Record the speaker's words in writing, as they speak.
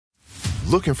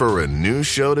Looking for a new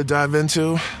show to dive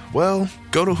into? Well,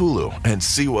 go to Hulu and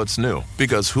see what's new,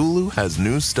 because Hulu has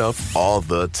new stuff all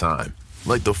the time.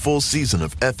 Like the full season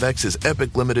of FX's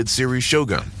epic limited series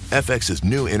Shogun, FX's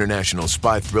new international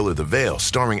spy thriller The Veil,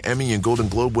 starring Emmy and Golden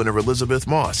Globe winner Elizabeth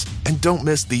Moss. And don't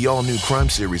miss the all-new crime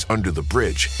series Under the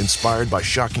Bridge, inspired by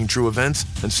shocking true events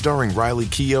and starring Riley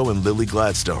Keough and Lily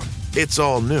Gladstone. It's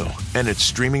all new, and it's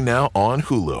streaming now on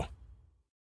Hulu.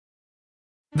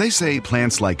 They say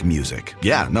plants like music.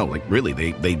 Yeah, no, like really,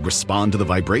 they respond to the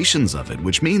vibrations of it,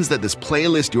 which means that this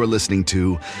playlist you're listening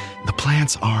to, the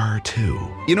plants are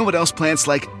too. You know what else plants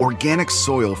like? Organic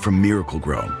soil from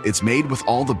Miracle-Gro. It's made with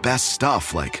all the best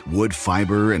stuff like wood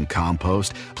fiber and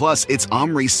compost. Plus, it's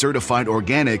OMRI certified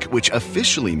organic, which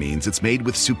officially means it's made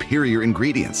with superior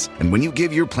ingredients. And when you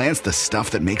give your plants the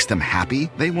stuff that makes them happy,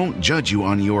 they won't judge you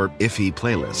on your iffy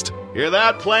playlist. Hear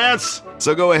that, plants?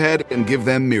 So go ahead and give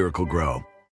them Miracle-Gro.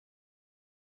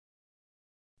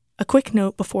 A quick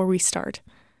note before we start.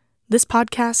 This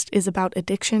podcast is about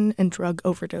addiction and drug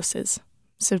overdoses,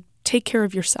 so take care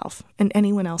of yourself and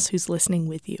anyone else who's listening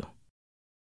with you.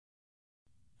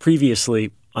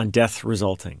 Previously on Death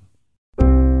Resulting.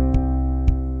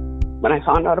 When I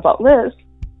found out about Liz,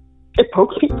 it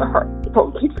broke me for her. It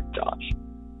broke me for Josh.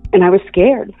 And I was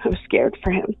scared. I was scared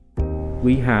for him.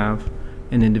 We have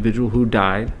an individual who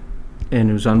died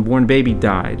and whose unborn baby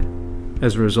died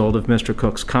as a result of Mr.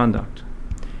 Cook's conduct.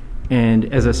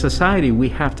 And as a society, we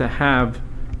have to have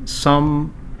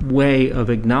some way of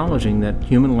acknowledging that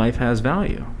human life has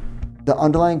value. The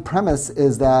underlying premise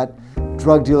is that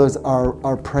drug dealers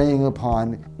are preying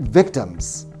upon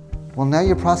victims. Well, now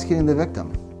you're prosecuting the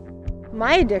victim.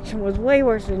 My addiction was way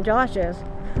worse than Josh's.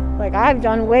 Like, I've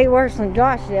done way worse than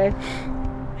Josh did.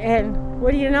 And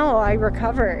what do you know? I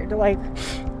recovered. Like,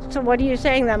 so what are you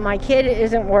saying, that my kid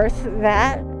isn't worth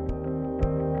that?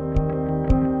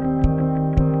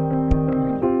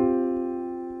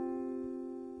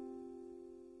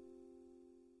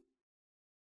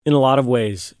 In a lot of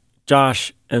ways,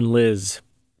 Josh and Liz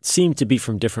seemed to be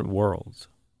from different worlds.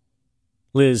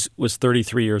 Liz was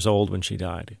 33 years old when she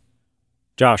died.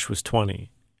 Josh was 20.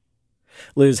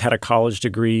 Liz had a college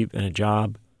degree and a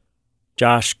job.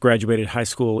 Josh graduated high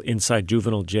school inside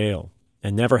juvenile jail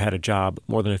and never had a job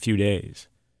more than a few days.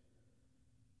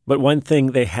 But one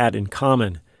thing they had in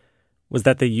common was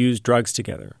that they used drugs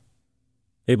together.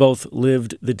 They both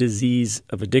lived the disease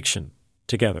of addiction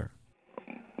together.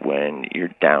 When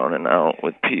you're down and out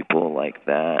with people like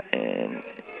that and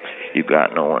you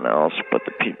got no one else but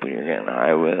the people you're getting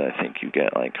high with, I think you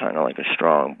get like kind of like a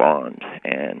strong bond.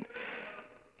 And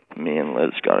me and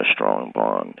Liz got a strong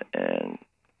bond, and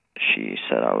she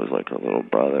said I was like her little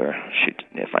brother.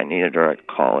 If I needed her, I'd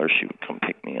call her. She would come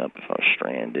pick me up if I was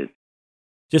stranded.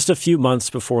 Just a few months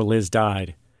before Liz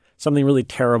died, something really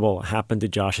terrible happened to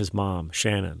Josh's mom,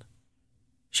 Shannon.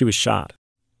 She was shot.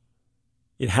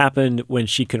 It happened when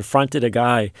she confronted a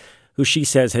guy who she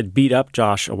says had beat up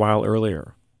Josh a while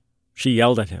earlier. She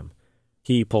yelled at him.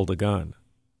 He pulled a gun.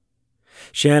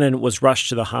 Shannon was rushed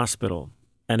to the hospital,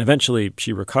 and eventually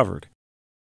she recovered.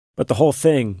 But the whole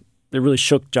thing, it really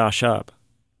shook Josh up.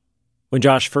 When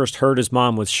Josh first heard his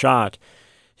mom was shot,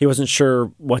 he wasn't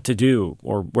sure what to do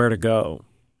or where to go.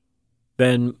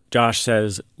 Then, Josh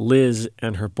says, Liz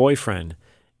and her boyfriend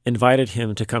invited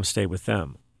him to come stay with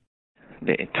them.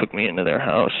 They took me into their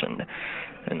house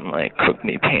and like cooked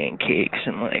me pancakes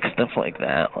and like stuff like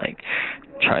that, like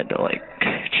tried to like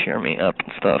cheer me up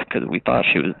and stuff, because we thought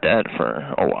she was dead for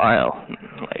a while.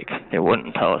 Like, they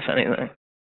wouldn't tell us anything.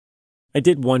 I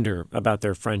did wonder about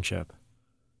their friendship.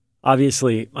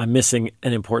 Obviously, I'm missing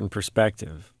an important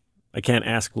perspective. I can't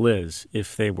ask Liz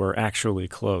if they were actually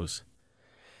close.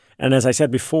 And as I said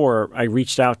before, I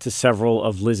reached out to several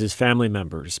of Liz's family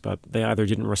members, but they either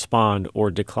didn't respond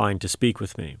or declined to speak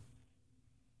with me.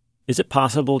 Is it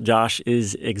possible Josh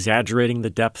is exaggerating the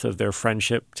depth of their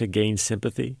friendship to gain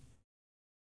sympathy?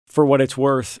 For what it's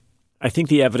worth, I think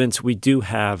the evidence we do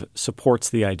have supports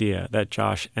the idea that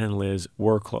Josh and Liz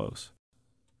were close.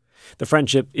 The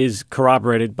friendship is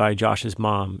corroborated by Josh's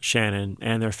mom, Shannon,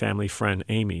 and their family friend,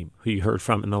 Amy, who you heard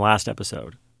from in the last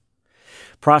episode.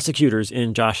 Prosecutors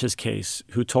in Josh's case,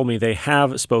 who told me they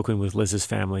have spoken with Liz's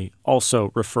family,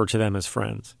 also refer to them as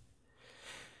friends.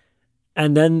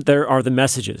 And then there are the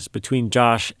messages between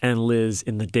Josh and Liz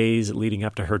in the days leading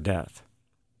up to her death.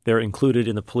 They're included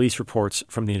in the police reports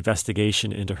from the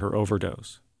investigation into her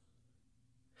overdose.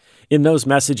 In those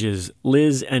messages,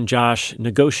 Liz and Josh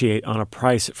negotiate on a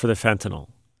price for the fentanyl.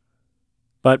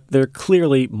 But they're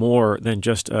clearly more than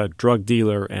just a drug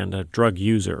dealer and a drug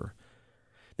user.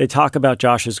 They talk about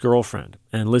Josh's girlfriend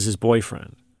and Liz's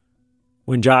boyfriend.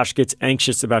 When Josh gets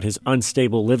anxious about his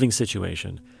unstable living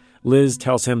situation, Liz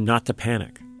tells him not to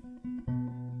panic.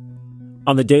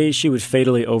 On the day she would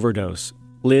fatally overdose,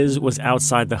 Liz was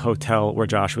outside the hotel where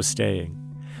Josh was staying,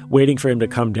 waiting for him to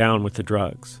come down with the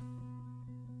drugs.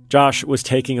 Josh was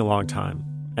taking a long time,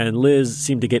 and Liz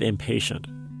seemed to get impatient,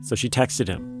 so she texted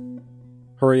him,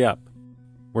 "Hurry up,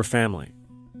 we're family."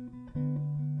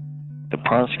 The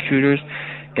prosecutors,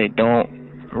 they don't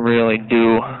really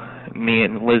do me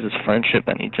and Liz's friendship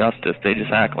any justice. They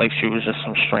just act like she was just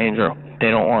some stranger.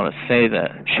 They don't want to say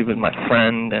that she was my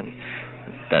friend and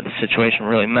that the situation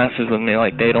really messes with me.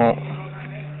 Like, they don't,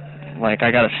 like, I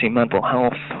got to see mental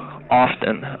health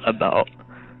often about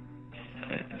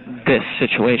this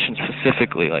situation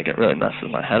specifically. Like, it really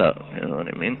messes my head up, you know what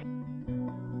I mean?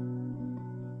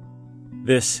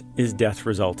 This is Death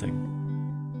Resulting.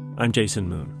 I'm Jason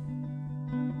Moon.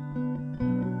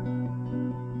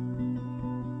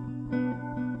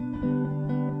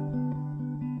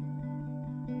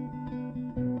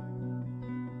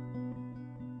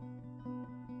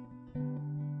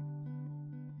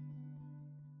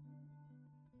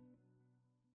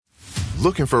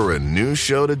 Looking for a new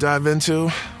show to dive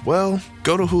into? Well,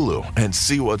 go to Hulu and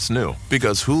see what's new,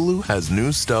 because Hulu has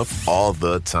new stuff all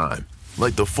the time.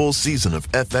 Like the full season of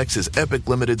FX's epic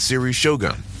limited series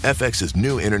Shogun, FX's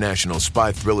new international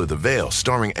spy thriller The Veil,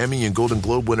 starring Emmy and Golden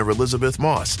Globe winner Elizabeth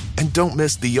Moss. And don't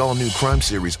miss the all-new crime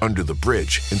series Under the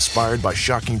Bridge, inspired by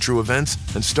shocking true events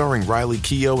and starring Riley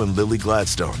Keough and Lily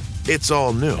Gladstone. It's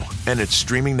all new, and it's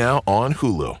streaming now on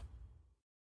Hulu.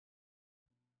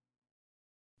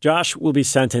 Josh will be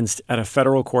sentenced at a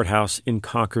federal courthouse in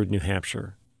Concord, New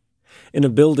Hampshire, in a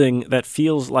building that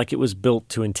feels like it was built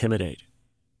to intimidate.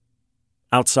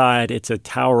 Outside, it's a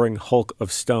towering hulk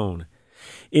of stone.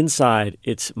 Inside,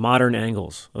 it's modern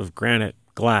angles of granite,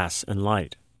 glass, and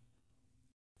light.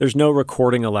 There's no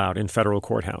recording allowed in federal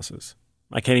courthouses.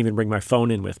 I can't even bring my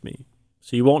phone in with me,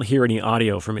 so you won't hear any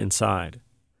audio from inside.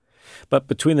 But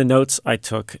between the notes I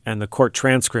took and the court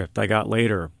transcript I got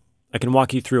later, I can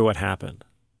walk you through what happened.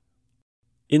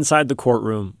 Inside the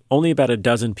courtroom, only about a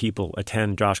dozen people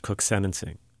attend Josh Cook's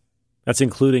sentencing. That's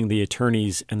including the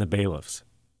attorneys and the bailiffs.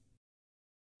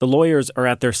 The lawyers are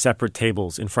at their separate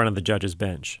tables in front of the judge's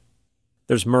bench.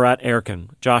 There's Murat Erkin,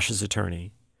 Josh's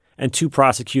attorney, and two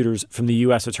prosecutors from the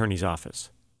U.S. Attorney's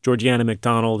Office, Georgiana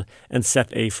McDonald and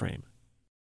Seth Aframe.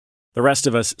 The rest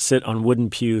of us sit on wooden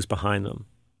pews behind them.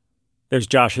 There's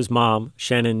Josh's mom,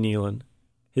 Shannon Nealon,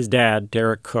 his dad,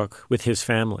 Derek Cook, with his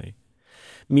family,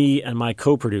 me and my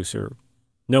co-producer,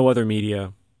 no other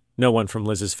media, no one from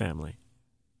Liz's family.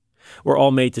 We're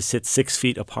all made to sit 6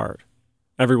 feet apart.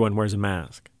 Everyone wears a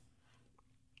mask.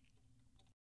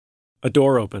 A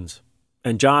door opens,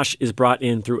 and Josh is brought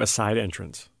in through a side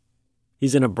entrance.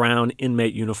 He's in a brown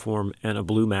inmate uniform and a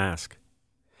blue mask.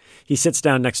 He sits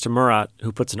down next to Murat,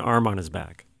 who puts an arm on his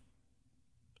back.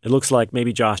 It looks like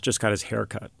maybe Josh just got his hair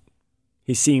cut.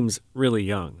 He seems really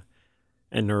young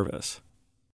and nervous.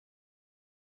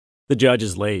 The judge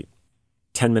is late.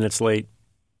 10 minutes late,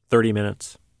 30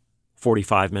 minutes,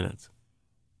 45 minutes.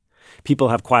 People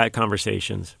have quiet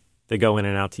conversations. They go in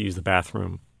and out to use the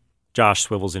bathroom. Josh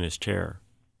swivels in his chair.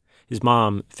 His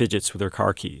mom fidgets with her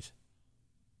car keys.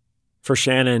 For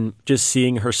Shannon, just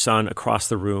seeing her son across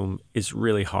the room is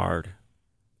really hard.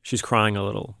 She's crying a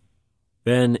little.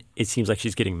 Then it seems like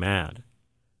she's getting mad.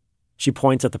 She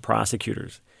points at the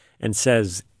prosecutors and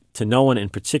says to no one in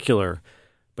particular,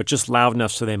 but just loud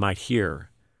enough so they might hear,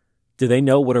 "Do they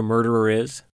know what a murderer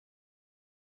is?"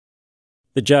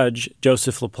 The judge,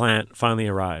 Joseph LaPlante, finally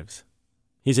arrives.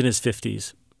 He's in his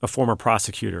 50s, a former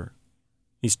prosecutor.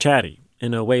 He's chatty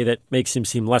in a way that makes him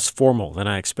seem less formal than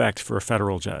I expect for a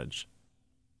federal judge.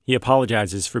 He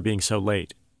apologizes for being so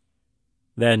late.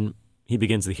 Then he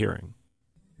begins the hearing.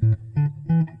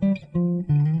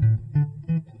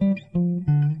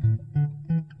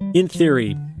 In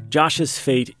theory, Josh's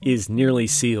fate is nearly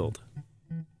sealed.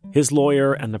 His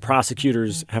lawyer and the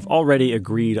prosecutors have already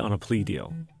agreed on a plea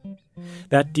deal.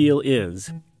 That deal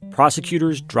is,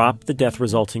 prosecutors drop the death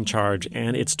resulting charge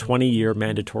and its 20-year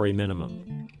mandatory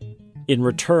minimum. In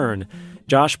return,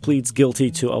 Josh pleads guilty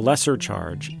to a lesser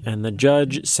charge, and the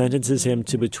judge sentences him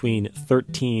to between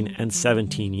 13 and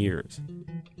 17 years.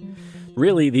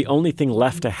 Really, the only thing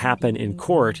left to happen in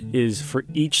court is for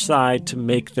each side to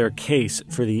make their case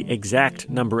for the exact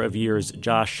number of years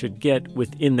Josh should get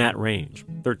within that range,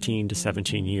 13 to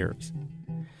 17 years.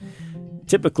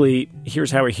 Typically,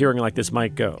 here's how a hearing like this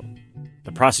might go.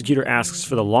 The prosecutor asks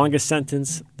for the longest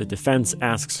sentence, the defense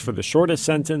asks for the shortest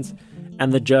sentence,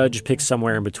 and the judge picks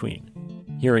somewhere in between.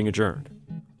 Hearing adjourned.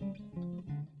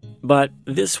 But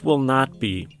this will not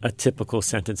be a typical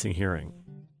sentencing hearing.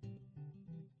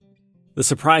 The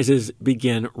surprises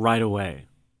begin right away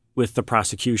with the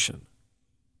prosecution.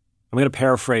 I'm going to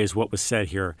paraphrase what was said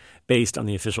here based on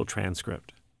the official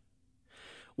transcript.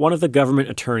 One of the government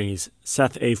attorneys,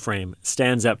 Seth Aframe,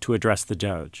 stands up to address the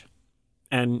judge,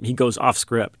 and he goes off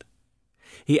script.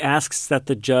 He asks that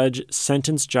the judge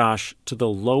sentence Josh to the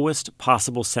lowest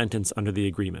possible sentence under the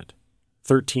agreement,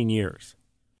 13 years.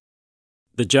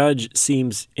 The judge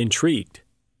seems intrigued.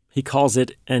 He calls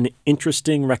it an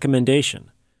interesting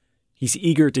recommendation. He's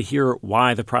eager to hear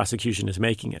why the prosecution is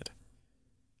making it.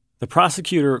 The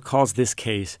prosecutor calls this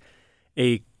case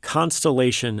a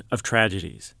constellation of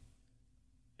tragedies.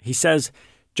 He says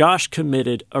Josh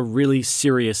committed a really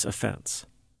serious offense.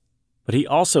 But he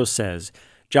also says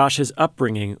Josh's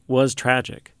upbringing was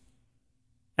tragic.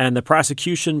 And the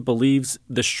prosecution believes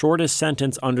the shortest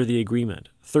sentence under the agreement,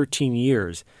 13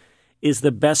 years, is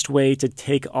the best way to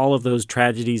take all of those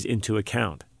tragedies into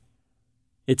account.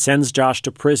 It sends Josh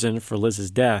to prison for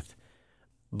Liz's death,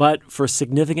 but for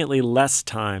significantly less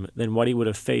time than what he would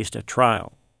have faced at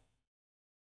trial.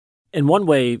 In one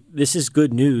way, this is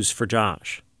good news for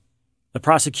Josh. The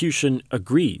prosecution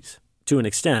agrees, to an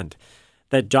extent,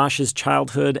 that Josh's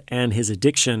childhood and his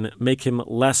addiction make him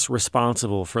less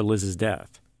responsible for Liz's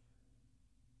death.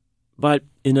 But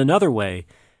in another way,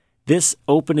 this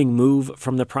opening move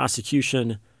from the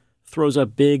prosecution throws a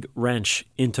big wrench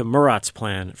into Murat's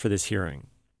plan for this hearing.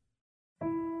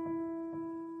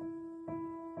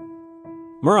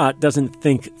 Murat doesn't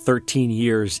think 13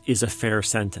 years is a fair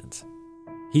sentence.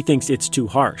 He thinks it's too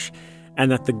harsh,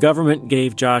 and that the government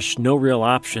gave Josh no real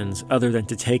options other than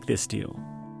to take this deal.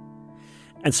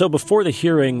 And so before the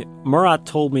hearing, Murat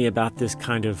told me about this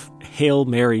kind of Hail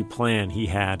Mary plan he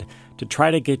had to try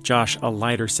to get Josh a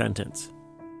lighter sentence.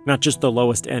 Not just the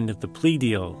lowest end of the plea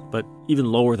deal, but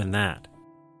even lower than that.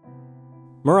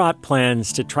 Murat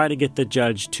plans to try to get the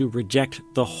judge to reject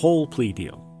the whole plea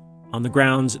deal on the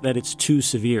grounds that it's too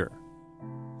severe.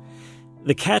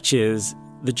 The catch is,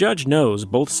 the judge knows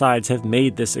both sides have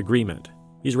made this agreement.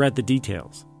 He's read the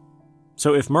details.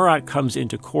 So if Murat comes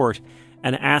into court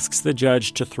and asks the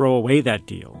judge to throw away that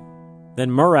deal,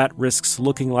 then Murat risks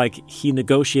looking like he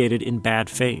negotiated in bad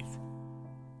faith.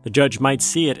 The judge might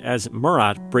see it as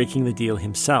Murat breaking the deal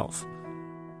himself.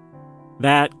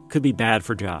 That could be bad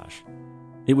for Josh.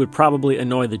 It would probably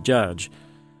annoy the judge.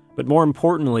 But more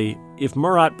importantly, if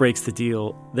Murat breaks the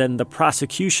deal, then the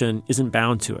prosecution isn't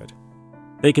bound to it.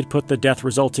 They could put the death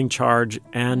resulting charge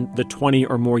and the 20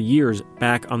 or more years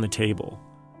back on the table.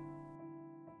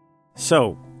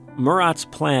 So, Murat's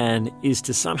plan is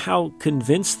to somehow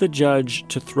convince the judge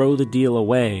to throw the deal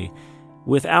away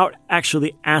without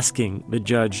actually asking the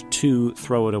judge to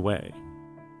throw it away.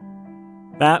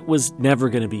 That was never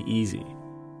going to be easy.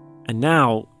 And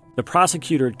now, the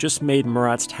prosecutor just made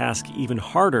Murat's task even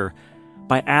harder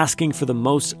by asking for the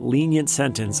most lenient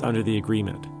sentence under the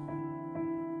agreement.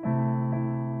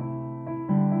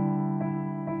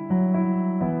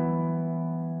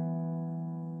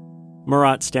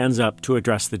 Murat stands up to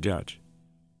address the judge.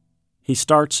 He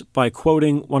starts by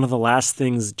quoting one of the last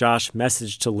things Josh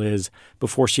messaged to Liz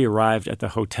before she arrived at the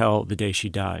hotel the day she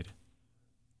died.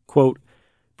 Quote,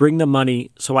 "Bring the money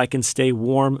so I can stay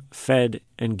warm, fed,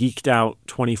 and geeked out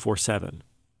 24/7.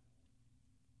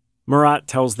 Murat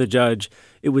tells the judge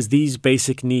it was these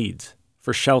basic needs,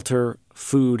 for shelter,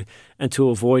 food, and to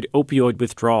avoid opioid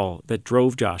withdrawal, that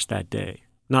drove Josh that day,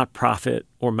 not profit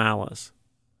or malice.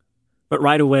 But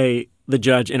right away, the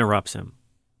judge interrupts him.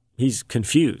 He's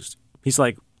confused. He's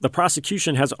like, the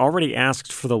prosecution has already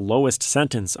asked for the lowest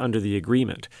sentence under the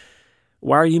agreement.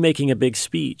 Why are you making a big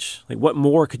speech? Like, what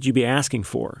more could you be asking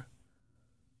for?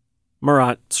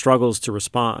 Murat struggles to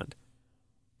respond.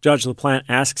 Judge LaPlante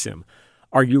asks him,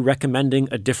 "Are you recommending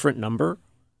a different number?"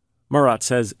 Murat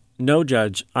says, "No,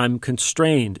 Judge, I'm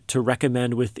constrained to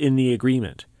recommend within the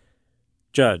agreement."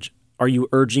 Judge, "Are you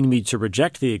urging me to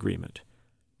reject the agreement?"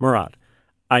 Murat,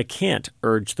 "I can't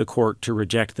urge the court to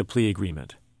reject the plea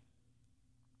agreement."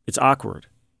 It's awkward,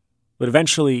 but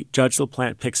eventually Judge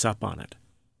LaPlante picks up on it.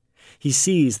 He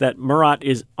sees that Murat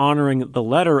is honoring the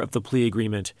letter of the plea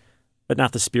agreement, but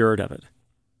not the spirit of it.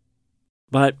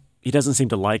 But he doesn't seem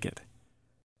to like it.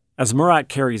 As Murat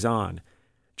carries on,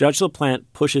 Judge LaPlante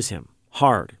pushes him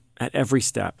hard at every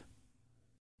step.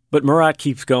 But Murat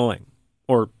keeps going,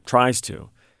 or tries to.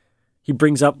 He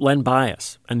brings up Len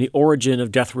Bias and the origin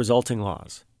of death-resulting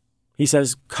laws. He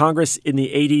says Congress in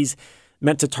the 80s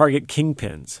meant to target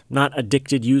kingpins, not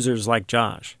addicted users like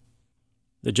Josh.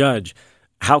 The judge,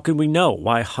 "How can we know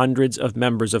why hundreds of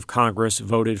members of Congress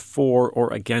voted for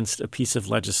or against a piece of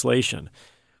legislation?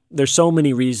 There's so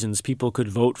many reasons people could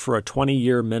vote for a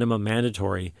 20-year minimum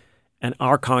mandatory, and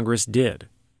our Congress did."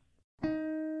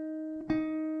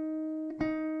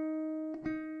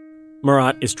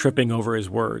 Murat is tripping over his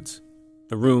words.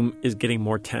 The room is getting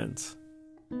more tense.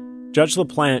 Judge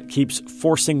LaPlante keeps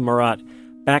forcing Murat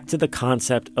back to the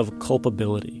concept of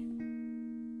culpability.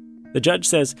 The judge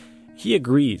says he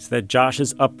agrees that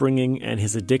Josh's upbringing and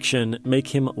his addiction make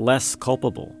him less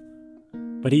culpable.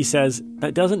 But he says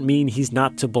that doesn't mean he's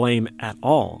not to blame at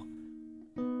all.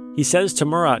 He says to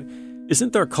Murat,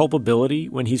 isn't there culpability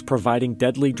when he's providing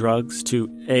deadly drugs to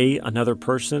A, another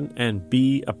person, and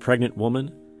B, a pregnant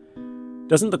woman?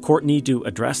 Doesn't the court need to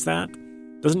address that?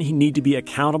 Doesn't he need to be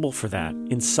accountable for that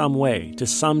in some way, to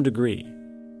some degree?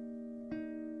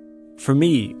 For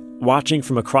me, watching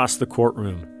from across the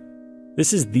courtroom,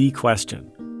 this is the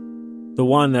question, the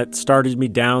one that started me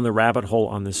down the rabbit hole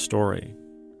on this story.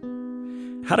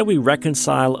 How do we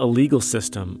reconcile a legal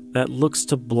system that looks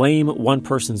to blame one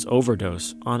person's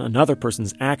overdose on another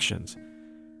person's actions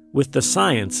with the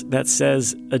science that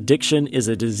says addiction is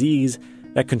a disease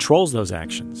that controls those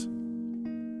actions?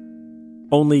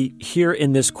 Only here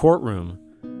in this courtroom,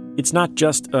 it's not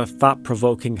just a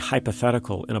thought-provoking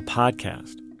hypothetical in a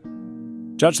podcast.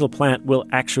 Judge LaPlante will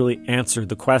actually answer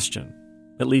the question,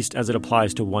 at least as it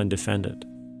applies to one defendant.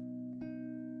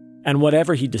 And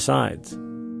whatever he decides,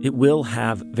 it will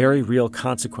have very real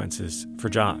consequences for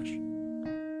Josh.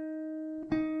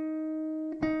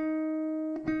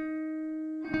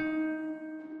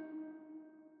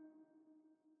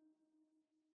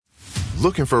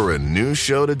 Looking for a new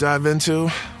show to dive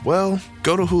into? Well,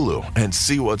 go to Hulu and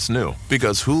see what's new,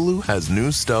 because Hulu has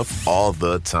new stuff all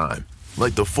the time.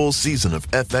 Like the full season of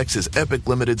FX's epic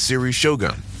limited series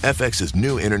Shogun, FX's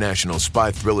new international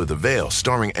spy thriller The Veil,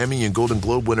 starring Emmy and Golden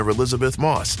Globe winner Elizabeth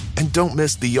Moss. And don't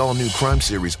miss the all-new crime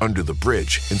series Under the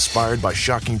Bridge, inspired by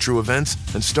shocking true events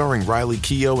and starring Riley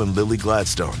Keough and Lily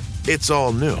Gladstone. It's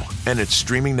all new, and it's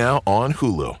streaming now on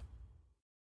Hulu.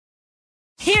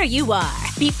 Here you are,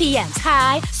 BPMs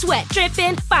high, sweat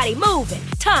dripping, body moving,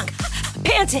 tongue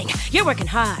panting. You're working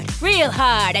hard, real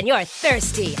hard, and you're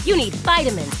thirsty. You need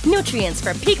vitamins, nutrients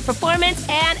for peak performance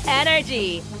and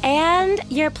energy. And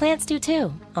your plants do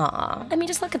too. Aw, I mean,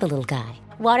 just look at the little guy.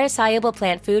 Water-soluble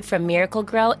plant food from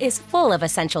Miracle-Gro is full of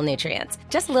essential nutrients.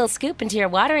 Just a little scoop into your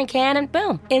watering can and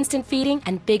boom, instant feeding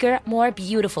and bigger, more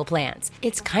beautiful plants.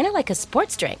 It's kind of like a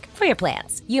sports drink for your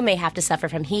plants. You may have to suffer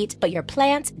from heat, but your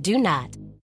plants do not.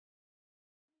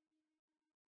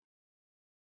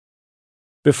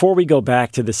 Before we go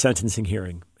back to the sentencing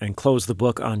hearing and close the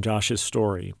book on Josh's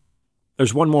story,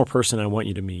 there's one more person I want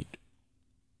you to meet.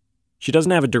 She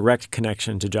doesn't have a direct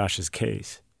connection to Josh's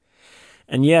case.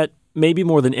 And yet, maybe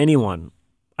more than anyone,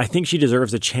 I think she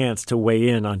deserves a chance to weigh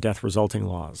in on death resulting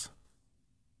laws.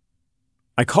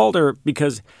 I called her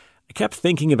because I kept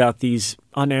thinking about these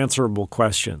unanswerable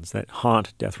questions that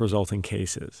haunt death resulting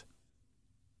cases.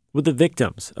 Would the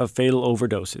victims of fatal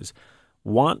overdoses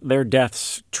want their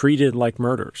deaths treated like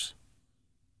murders?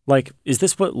 Like, is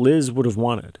this what Liz would have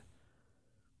wanted?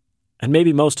 And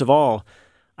maybe most of all,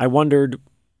 I wondered,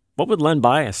 what would Len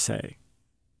Bias say?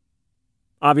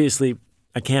 Obviously,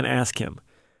 I can't ask him,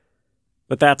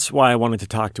 but that's why I wanted to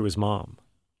talk to his mom.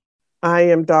 I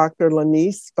am Dr.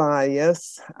 Lanice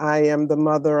Bias. I am the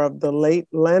mother of the late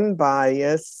Len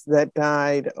Bias that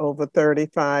died over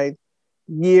 35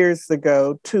 years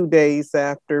ago, 2 days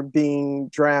after being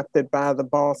drafted by the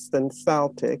Boston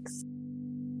Celtics.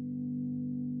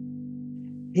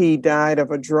 He died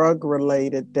of a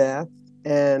drug-related death,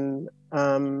 and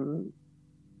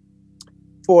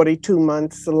 42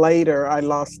 months later, I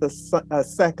lost a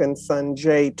second son,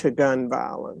 Jay, to gun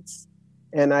violence.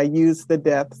 And I used the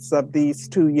deaths of these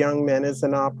two young men as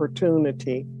an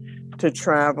opportunity to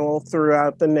travel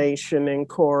throughout the nation,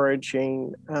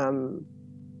 encouraging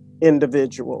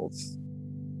individuals.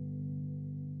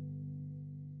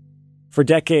 For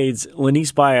decades,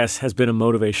 Lanice Bias has been a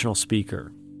motivational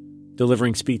speaker,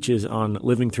 delivering speeches on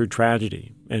living through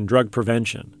tragedy and drug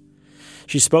prevention.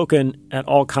 She's spoken at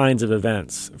all kinds of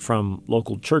events, from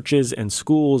local churches and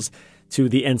schools to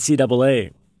the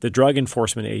NCAA, the Drug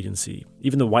Enforcement Agency,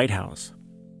 even the White House.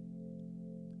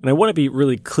 And I want to be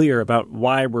really clear about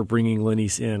why we're bringing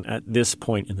Lanice in at this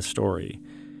point in the story.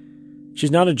 She's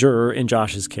not a juror in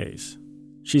Josh's case.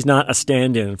 She's not a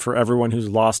stand-in for everyone who's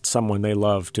lost someone they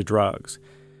love to drugs.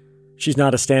 She's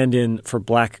not a stand-in for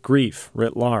Black grief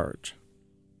writ large.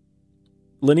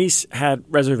 Lanice had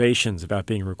reservations about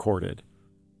being recorded.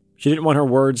 She didn't want her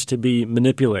words to be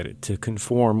manipulated to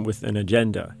conform with an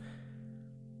agenda.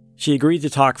 She agreed to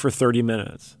talk for 30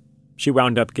 minutes. She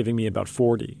wound up giving me about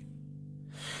 40.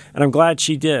 And I'm glad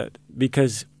she did,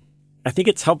 because I think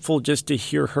it's helpful just to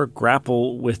hear her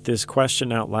grapple with this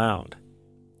question out loud.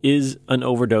 Is an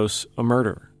overdose a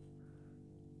murder?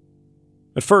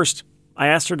 But first, I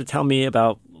asked her to tell me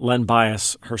about Len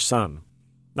Bias, her son,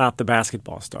 not the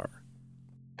basketball star.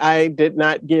 I did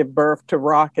not give birth to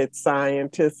rocket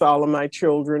scientists. All of my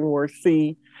children were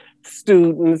C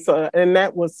students, and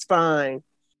that was fine.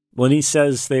 Lenise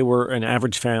says they were an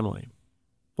average family.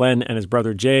 Len and his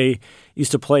brother Jay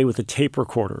used to play with a tape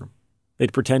recorder.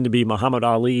 They'd pretend to be Muhammad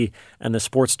Ali and the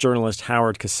sports journalist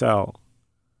Howard Cosell.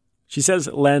 She says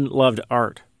Len loved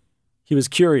art. He was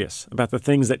curious about the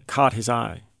things that caught his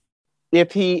eye.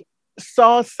 If he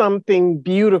saw something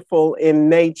beautiful in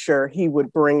nature, he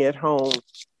would bring it home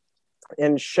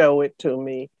and show it to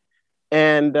me.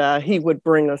 And he would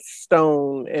bring a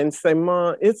stone and say,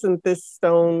 "Mom, isn't this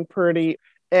stone pretty?"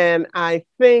 And I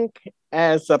think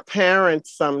as a parent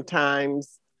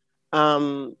sometimes,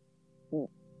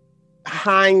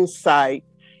 hindsight,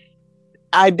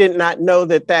 I did not know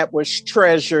that that was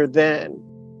treasure then.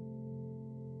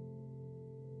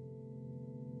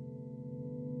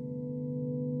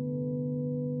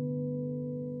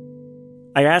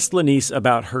 I asked Lenise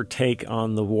about her take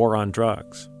on the war on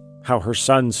drugs, how her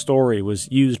son's story was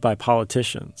used by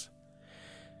politicians.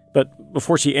 But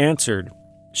before she answered,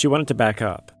 she wanted to back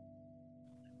up.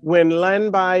 When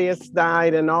Len Bias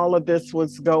died and all of this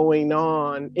was going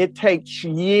on, it takes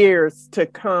years to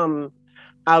come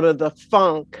out of the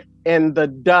funk and the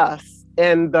dust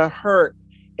and the hurt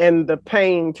and the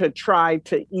pain to try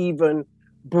to even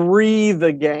breathe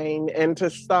again and to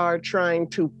start trying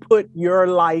to put your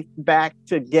life back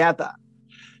together.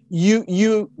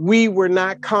 We were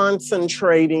not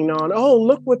concentrating on, oh,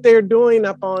 look what they're doing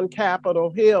up on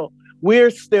Capitol Hill. We're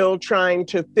still trying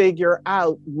to figure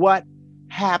out what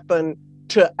happened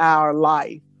to our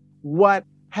life. What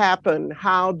happened?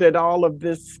 How did all of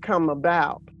this come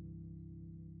about?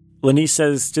 Lenise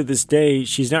says to this day,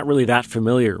 she's not really that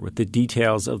familiar with the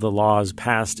details of the laws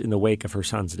passed in the wake of her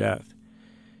son's death.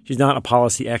 She's not a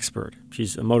policy expert.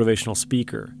 She's a motivational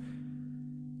speaker.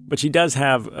 But she does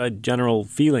have a general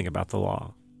feeling about the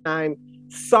law. I'm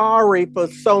sorry for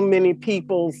so many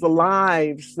people's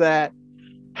lives that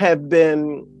have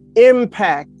been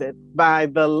impacted by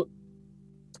the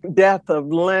death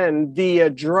of Len via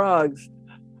drugs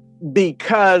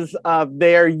because of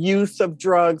their use of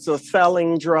drugs or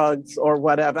selling drugs or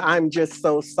whatever. I'm just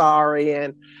so sorry.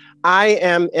 And I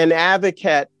am an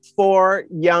advocate for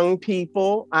young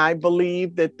people. I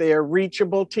believe that they're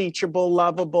reachable, teachable,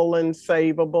 lovable, and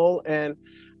savable. And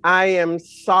I am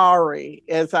sorry,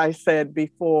 as I said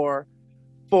before,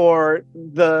 for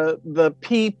the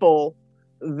people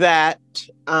that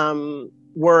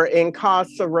were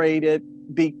incarcerated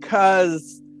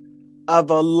because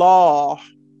of a law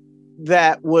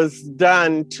that was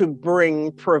done to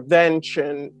bring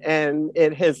prevention, and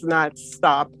it has not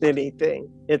stopped anything.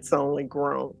 It's only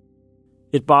grown.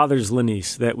 It bothers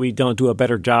Lenise that we don't do a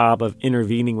better job of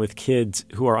intervening with kids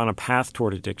who are on a path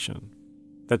toward addiction,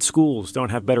 that schools don't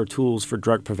have better tools for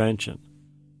drug prevention.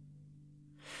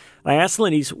 I asked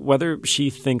Lenise whether she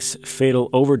thinks fatal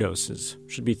overdoses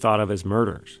should be thought of as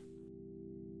murders.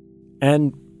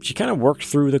 And she kind of worked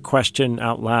through the question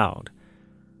out loud.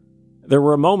 There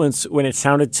were moments when it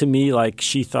sounded to me like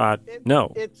she thought,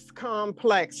 no. It's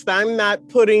complex. I'm not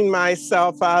putting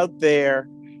myself out there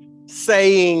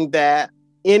saying that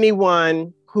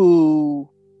anyone who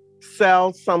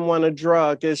sells someone a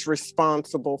drug is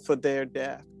responsible for their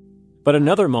death. But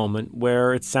another moment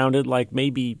where it sounded like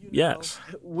maybe yes.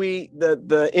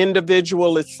 The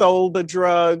individual is sold the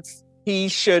drugs. He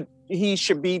should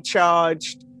be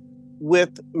charged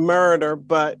with murder,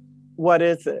 but what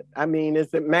is it? I mean, is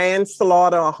it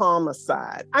manslaughter or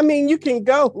homicide? I mean, you can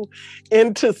go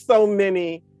into so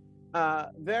many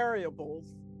variables.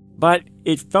 But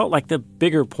it felt like the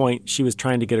bigger point she was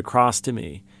trying to get across to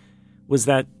me was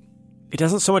that it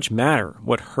doesn't so much matter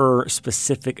what her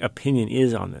specific opinion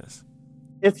is on this.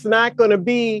 It's not going to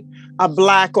be a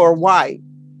black or white.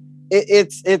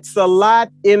 It's a lot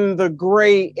in the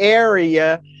gray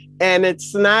area, and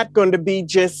it's not going to be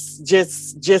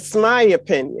just my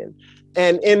opinion.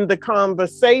 And in the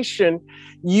conversation,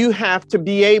 you have to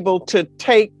be able to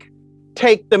take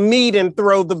the meat and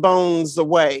throw the bones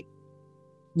away.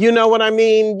 You know what I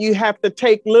mean? You have to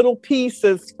take little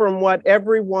pieces from what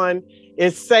everyone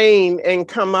is saying and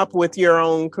come up with your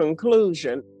own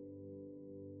conclusion.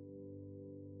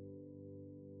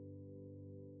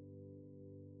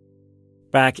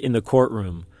 Back in the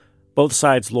courtroom, both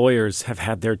sides' lawyers have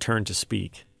had their turn to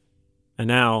speak. And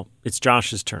now it's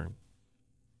Josh's turn.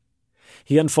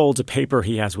 He unfolds a paper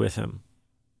he has with him.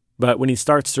 But when he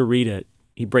starts to read it,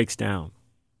 he breaks down.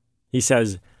 He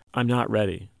says, "I'm not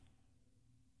ready."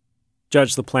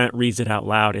 Judge LaPlante reads it out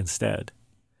loud instead.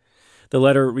 The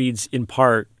letter reads in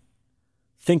part,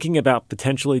 Thinking about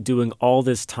potentially doing all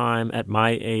this time at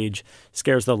my age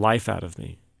scares the life out of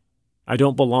me. I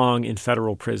don't belong in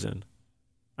federal prison.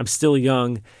 I'm still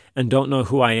young and don't know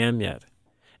who I am yet.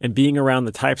 And being around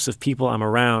the types of people I'm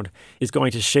around is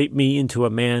going to shape me into a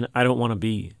man I don't want to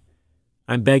be.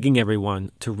 I'm begging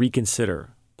everyone to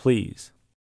reconsider, please.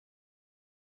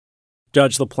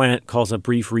 Judge LaPlante calls a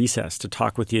brief recess to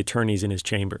talk with the attorneys in his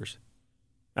chambers.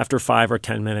 After 5 or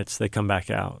 10 minutes, they come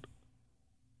back out.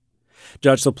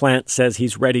 Judge LaPlante says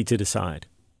he's ready to decide.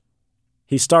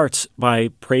 He starts by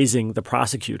praising the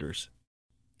prosecutors.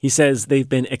 He says they've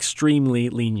been extremely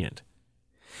lenient.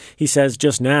 He says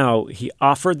just now he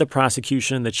offered the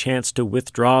prosecution the chance to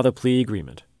withdraw the plea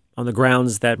agreement on the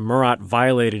grounds that Murat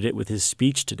violated it with his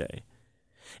speech today.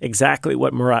 Exactly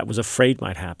what Murat was afraid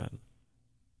might happen.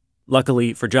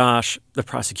 Luckily for Josh, the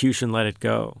prosecution let it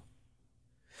go.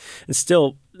 And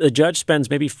still, the judge spends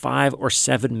maybe 5 or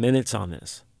 7 minutes on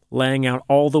this, laying out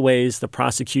all the ways the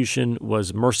prosecution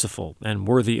was merciful and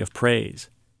worthy of praise,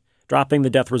 dropping the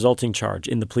death resulting charge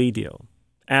in the plea deal,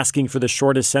 asking for the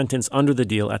shortest sentence under the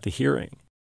deal at the hearing.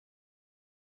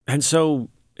 And so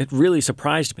it really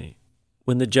surprised me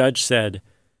when the judge said,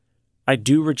 "I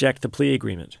do reject the plea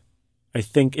agreement. I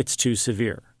think it's too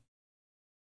severe."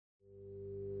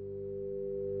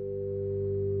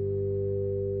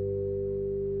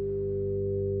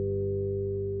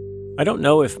 I don't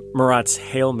know if Murat's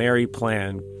Hail Mary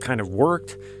plan kind of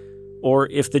worked, or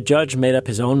if the judge made up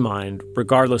his own mind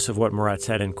regardless of what Murat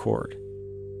said in court.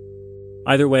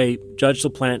 Either way, Judge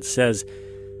LaPlante says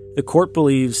the court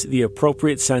believes the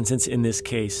appropriate sentence in this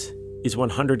case is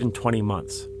 120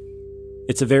 months.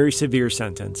 It's a very severe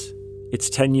sentence. It's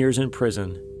 10 years in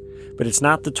prison, but it's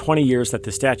not the 20 years that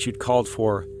the statute called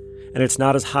for, and it's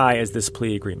not as high as this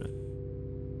plea agreement.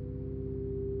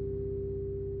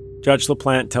 Judge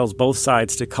LaPlante tells both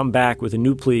sides to come back with a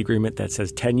new plea agreement that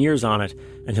says 10 years on it,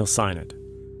 and he'll sign it.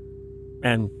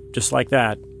 And just like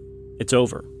that, it's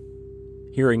over.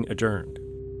 Hearing adjourned.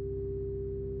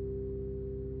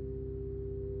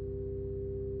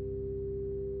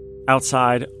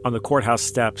 Outside, on the courthouse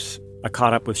steps, I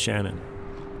caught up with Shannon.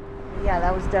 Yeah,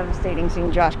 that was devastating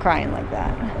seeing Josh crying like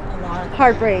that.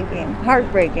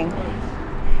 Heartbreaking.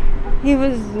 He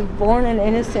was born an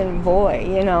innocent boy,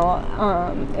 you know.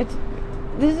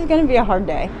 This is going to be a hard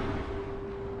day.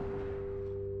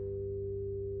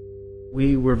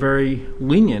 We were very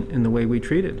lenient in the way we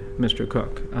treated Mr.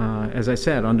 Cook. As I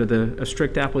said, under a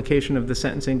strict application of the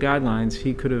sentencing guidelines,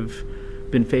 he could have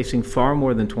been facing far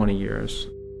more than 20 years.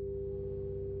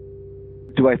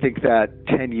 Do I think that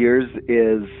 10 years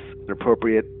is an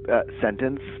appropriate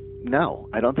sentence? No,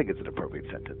 I don't think it's an appropriate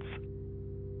sentence.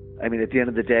 I mean, at the end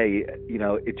of the day, you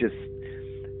know,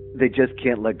 they just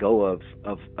can't let go of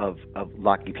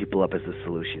locking people up as a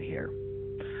solution here.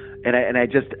 And I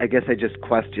guess I just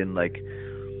question, like,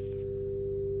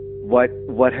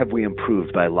 what have we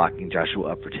improved by locking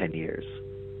Joshua up for 10 years?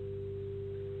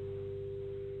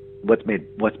 What's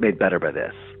made better by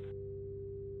this?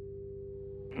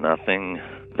 Nothing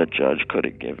the judge could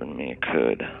have given me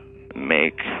could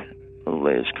make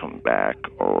Liz come back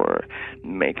or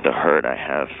make the hurt I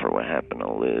have for what happened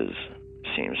to Liz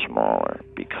seem smaller,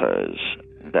 because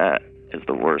that is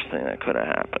the worst thing that could have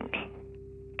happened.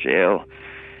 Jail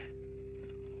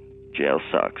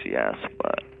sucks, yes,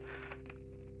 but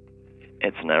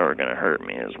it's never going to hurt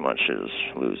me as much as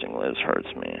losing Liz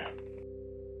hurts me.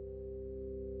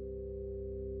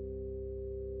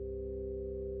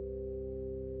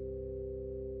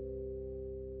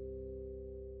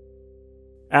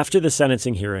 After the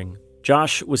sentencing hearing,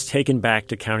 Josh was taken back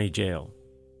to county jail,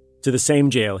 to the same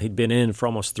jail he'd been in for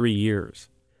almost 3 years.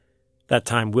 That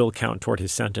time will count toward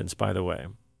his sentence, by the way.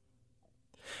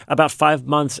 About 5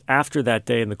 months after that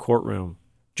day in the courtroom,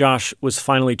 Josh was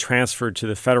finally transferred to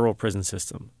the federal prison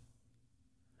system.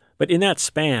 But in that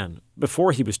span,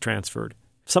 before he was transferred,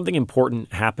 something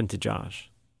important happened to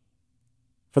Josh.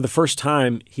 For the first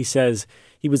time, he says,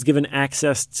 he was given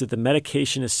access to the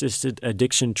medication-assisted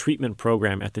addiction treatment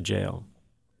program at the jail.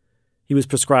 He was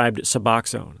prescribed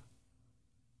Suboxone.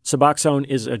 Suboxone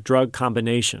is a drug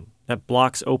combination that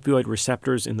blocks opioid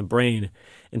receptors in the brain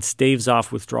and staves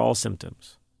off withdrawal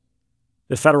symptoms.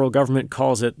 The federal government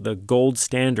calls it the gold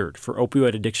standard for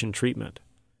opioid addiction treatment.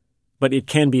 But it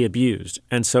can be abused,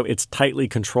 and so it's tightly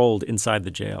controlled inside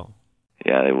the jail.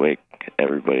 Yeah, they wake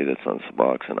everybody that's on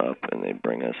Suboxone up, and they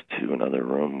bring us to another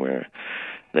room where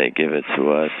they give it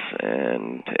to us,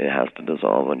 and it has to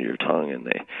dissolve under your tongue, and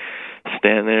they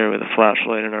stand there with a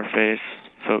flashlight in our face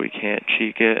so we can't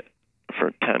cheek it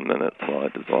for 10 minutes while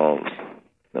it dissolves.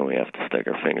 Then we have to stick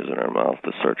our fingers in our mouth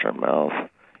to search our mouth,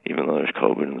 even though there's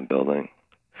COVID in the building.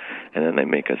 and then they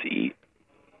make us eat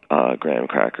graham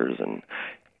crackers and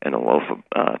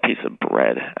a piece of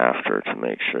bread after to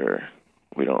make sure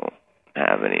we don't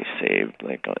have any saved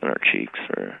like in our cheeks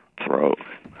or throat.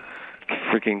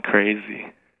 Freaking crazy.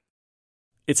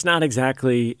 It's not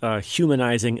exactly a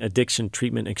humanizing addiction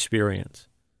treatment experience.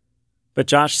 But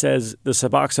Josh says the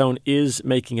Suboxone is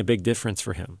making a big difference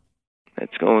for him.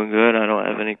 It's going good. I don't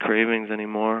have any cravings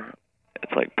anymore.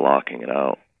 It's like blocking it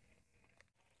out.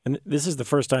 And this is the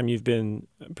first time you've been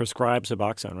prescribed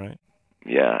Suboxone, right?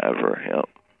 Yeah, ever, yep.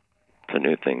 It's a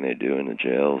new thing they do in the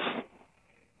jails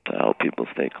to help people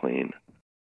stay clean.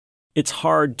 It's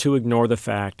hard to ignore the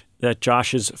fact that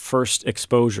Josh's first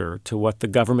exposure to what the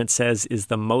government says is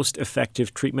the most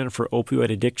effective treatment for opioid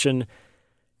addiction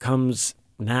comes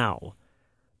now,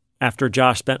 after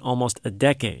Josh spent almost a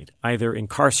decade either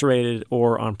incarcerated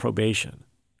or on probation.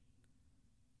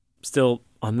 Still,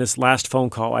 on this last phone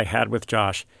call I had with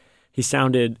Josh, he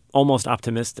sounded almost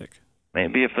optimistic.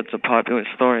 Maybe if it's a popular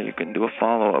story, you can do a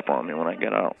follow-up on me when I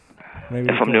get out. Maybe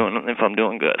if I'm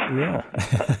doing good. Yeah.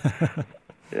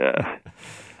 Yeah.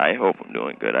 I hope I'm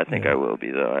doing good. I think I will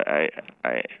be, though. I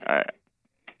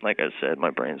like I said, my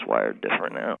brain's wired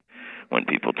different now. When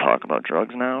people talk about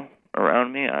drugs now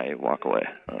around me, I walk away.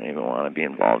 I don't even want to be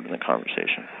involved in the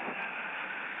conversation.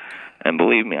 And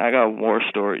believe me, I got war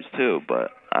stories too,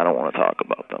 but I don't want to talk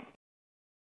about them.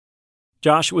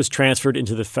 Josh was transferred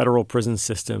into the federal prison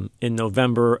system in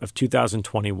November of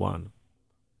 2021.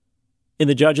 In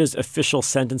the judge's official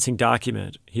sentencing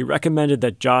document, he recommended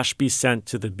that Josh be sent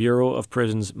to the Bureau of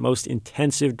Prisons' most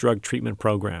intensive drug treatment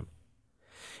program.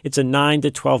 It's a 9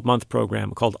 to 12-month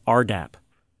program called RDAP.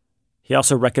 He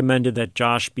also recommended that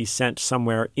Josh be sent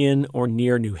somewhere in or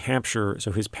near New Hampshire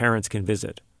so his parents can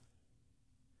visit.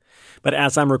 But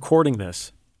as I'm recording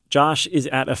this, Josh is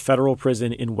at a federal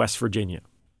prison in West Virginia,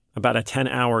 about a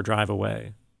 10-hour drive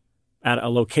away, at a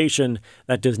location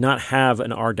that does not have an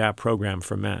RDAP program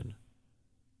for men.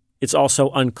 It's also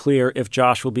unclear if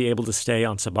Josh will be able to stay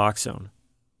on Suboxone.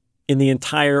 In the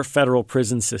entire federal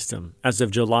prison system, as of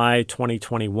July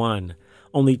 2021,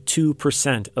 only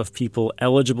 2% of people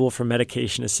eligible for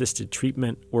medication-assisted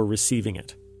treatment were receiving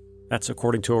it. That's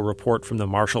according to a report from the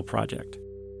Marshall Project.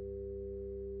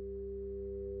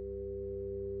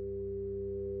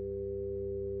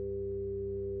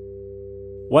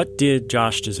 What did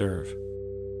Josh deserve?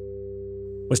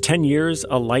 Was 10 years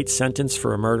a light sentence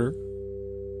for a murder?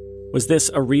 Was this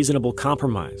a reasonable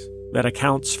compromise that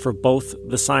accounts for both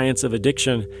the science of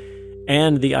addiction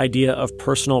and the idea of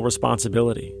personal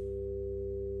responsibility?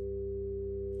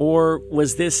 Or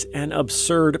was this an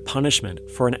absurd punishment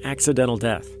for an accidental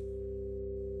death?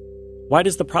 Why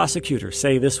does the prosecutor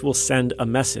say this will send a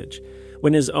message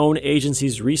when his own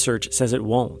agency's research says it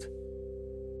won't?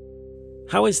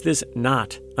 How is this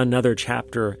not another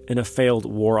chapter in a failed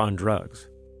war on drugs?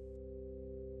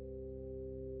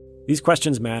 These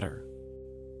questions matter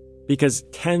because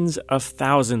tens of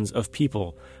thousands of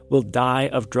people will die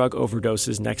of drug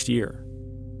overdoses next year.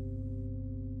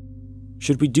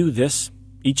 Should we do this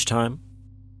each time?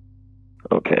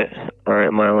 Okay. All right.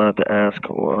 Am I allowed to ask?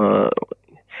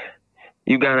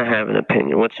 You got to have an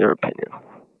opinion. What's your opinion?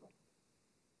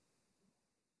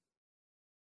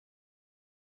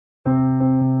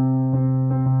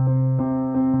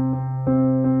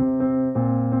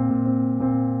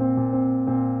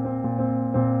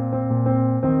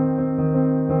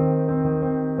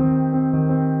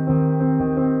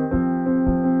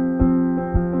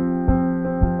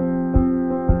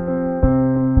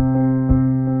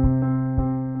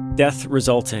 Death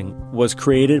Resulting was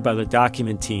created by the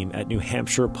Document team at New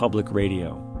Hampshire Public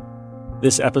Radio.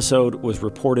 This episode was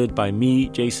reported by me,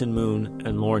 Jason Moon,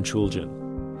 and Lauren Chulgin.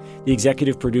 The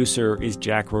executive producer is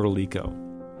Jack Rodolico.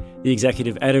 The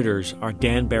executive editors are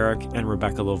Dan Barrick and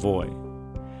Rebecca Lavoie.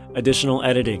 Additional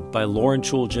editing by Lauren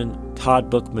Chulgin,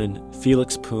 Todd Bookman,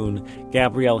 Felix Poon,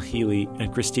 Gabrielle Healy,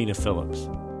 and Christina Phillips.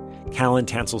 Callan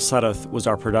Tansel-Sudduth was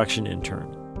our production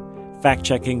intern.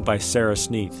 Fact-checking by Sarah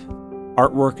Sneath.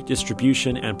 Artwork,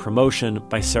 distribution, and promotion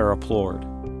by Sarah Plord.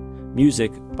 Music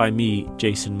by me,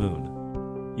 Jason Moon.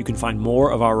 You can find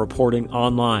more of our reporting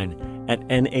online at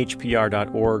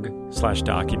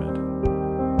nhpr.org/document.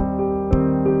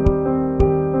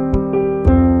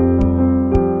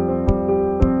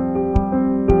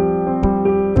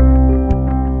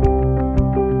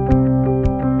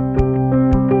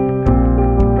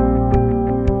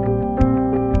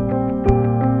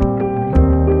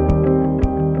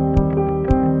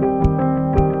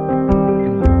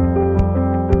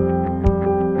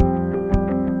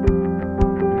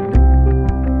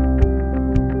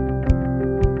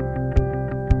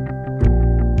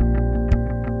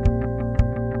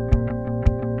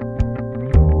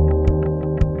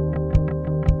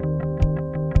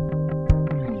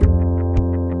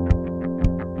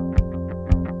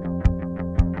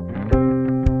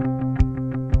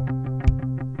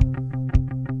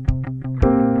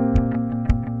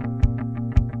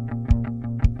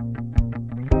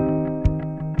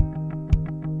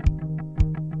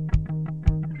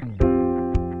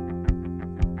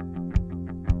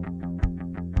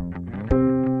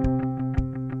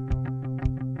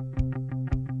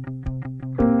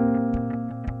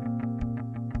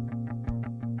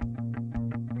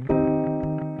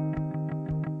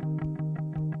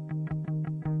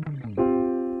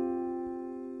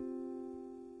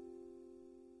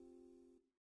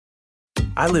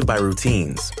 I live by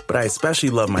routines, but I especially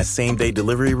love my same-day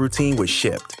delivery routine with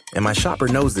Shipt. And my shopper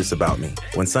knows this about me.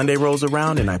 When Sunday rolls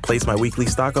around and I place my weekly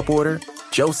stock-up order,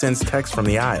 Joe sends texts from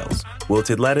the aisles.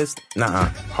 Wilted lettuce? Nuh-uh,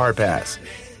 hard pass.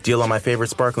 Deal on my favorite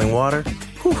sparkling water?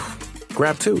 Whew,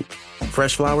 grab two.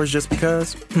 Fresh flowers just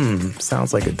because?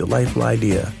 Sounds like a delightful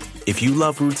idea. If you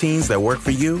love routines that work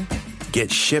for you, get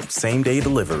Shipt same-day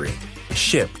delivery.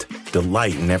 Shipt,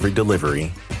 delight in every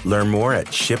delivery. Learn more at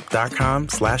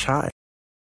shipt.com/hi.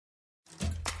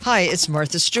 Hi, it's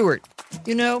Martha Stewart.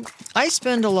 You know, I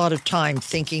spend a lot of time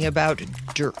thinking about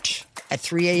dirt. At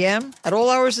 3 a.m., at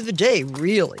all hours of the day,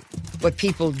 really. What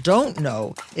people don't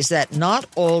know is that not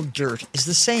all dirt is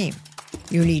the same.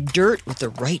 You need dirt with the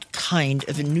right kind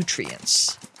of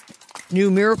nutrients.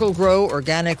 New Miracle-Gro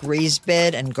organic raised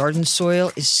bed and garden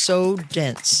soil is so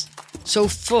dense, so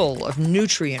full of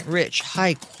nutrient-rich,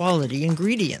 high-quality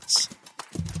ingredients.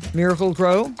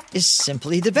 Miracle-Gro is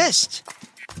simply the best.